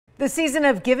The season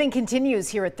of giving continues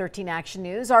here at 13 Action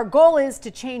News. Our goal is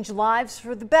to change lives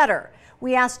for the better.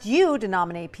 We asked you to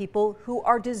nominate people who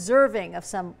are deserving of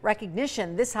some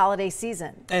recognition this holiday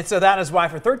season. And so that is why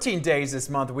for 13 days this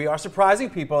month, we are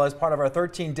surprising people as part of our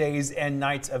 13 days and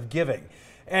nights of giving.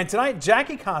 And tonight,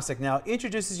 Jackie Kosick now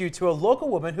introduces you to a local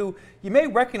woman who you may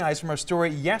recognize from her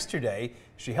story yesterday.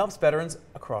 She helps veterans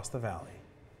across the valley.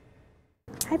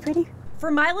 Hi, pretty. For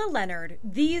Mila Leonard,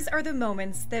 these are the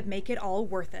moments that make it all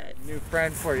worth it. New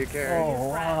friend for you, Carrie. Oh,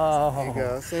 wow. There you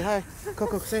go. Say hi.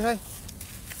 Coco, say hi.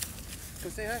 Go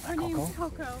say hi. Her name's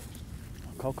Coco.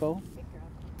 Coco?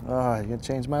 Oh, you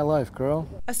changed my life, girl.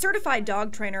 A certified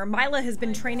dog trainer, Mila has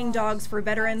been training dogs for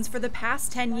veterans for the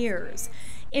past 10 years.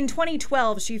 In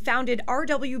 2012, she founded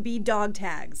RWB Dog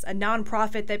Tags, a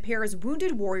nonprofit that pairs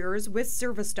wounded warriors with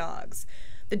service dogs.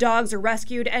 The dogs are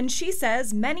rescued, and she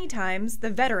says many times the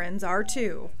veterans are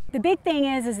too. The big thing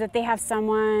is that they have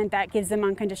someone that gives them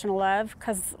unconditional love,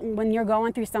 because when you're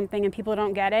going through something and people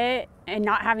don't get it, and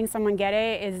not having someone get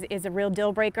it is a real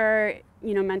deal breaker,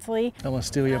 you know, mentally. I'm gonna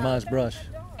steal your mom's brush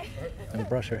and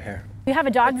brush her hair. You have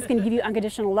a dog that's going to give you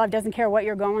unconditional love, doesn't care what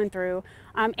you're going through,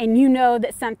 and you know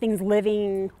that something's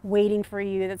living, waiting for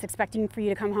you, that's expecting for you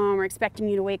to come home or expecting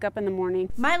you to wake up in the morning.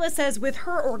 Mila says with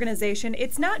her organization,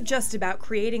 it's not just about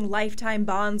creating lifetime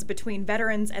bonds between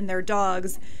veterans and their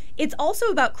dogs. It's also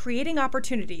about creating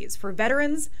opportunities for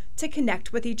veterans to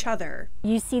connect with each other.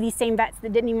 You see these same vets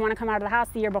that didn't even want to come out of the house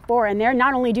the year before, and they're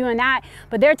not only doing that,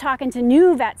 but they're talking to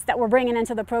new vets that we're bringing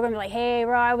into the program, like, hey,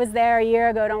 bro, I was there a year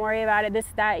ago, don't worry about it, this,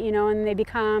 that, you know, and they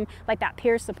become like that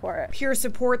peer support. Peer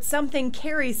support, something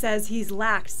Carrie says he's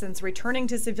lacked since returning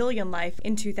to civilian life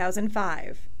in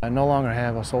 2005. I no longer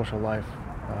have a social life.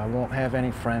 I won't have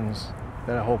any friends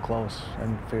that I hold close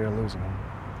and fear of losing them.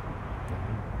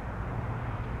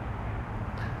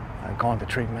 I've gone to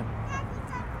treatment.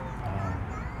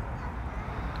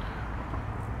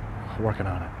 Working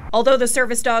on it. Although the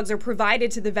service dogs are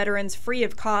provided to the veterans free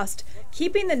of cost,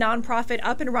 keeping the nonprofit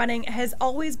up and running has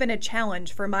always been a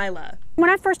challenge for Mila. When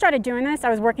I first started doing this, I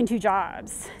was working 2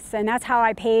 jobs, and that's how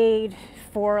I paid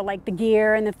for like the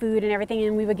gear and the food and everything,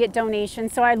 and we would get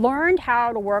donations. So I learned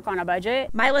how to work on a budget.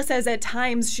 Mila says at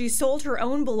times she sold her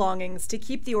own belongings to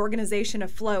keep the organization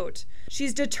afloat.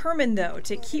 She's determined, though,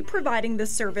 to keep providing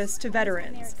this service to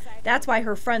veterans. That's why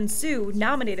her friend Sue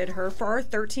nominated her for our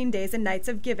 13 Days and Nights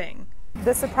of Giving.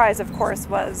 The surprise, of course,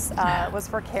 was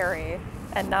for Carrie,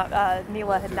 and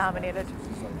Mila had nominated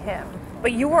him.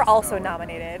 But you were also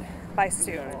nominated by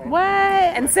Sue. What?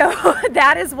 And so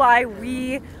that is why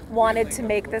we wanted to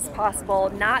make this possible,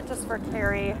 not just for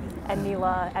Carrie and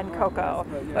Mila and Coco,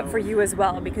 but for you as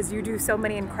well, because you do so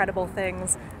many incredible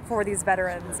things for these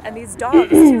veterans and these dogs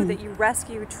too, that you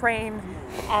rescue, train,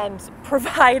 and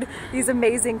provide these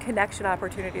amazing connection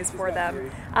opportunities for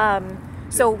them.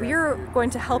 So we're going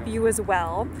to help you as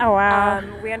well. Oh, wow.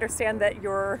 We understand that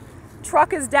your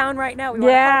truck is down right now. We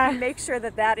want to help you make sure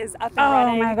that that is up and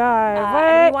running. Oh my God,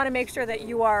 and we want to make sure that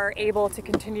you are able to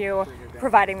continue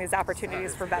providing these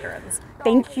opportunities for veterans.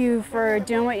 Thank you for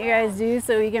doing what you guys do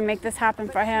so we can make this happen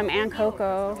for him and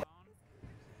Coco.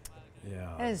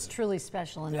 Yeah. That is truly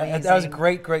special and amazing. That was a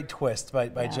great twist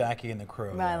by Jackie and the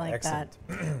crew. I like Excellent.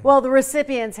 that. Well, the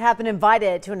recipients have been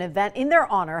invited to an event in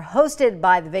their honor hosted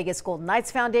by the Vegas Golden Knights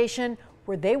Foundation,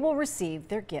 where they will receive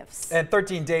their gifts. And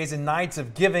 13 Days and Nights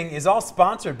of Giving is all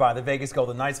sponsored by the Vegas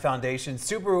Golden Knights Foundation,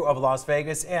 Subaru of Las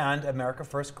Vegas, and America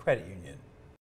First Credit Union.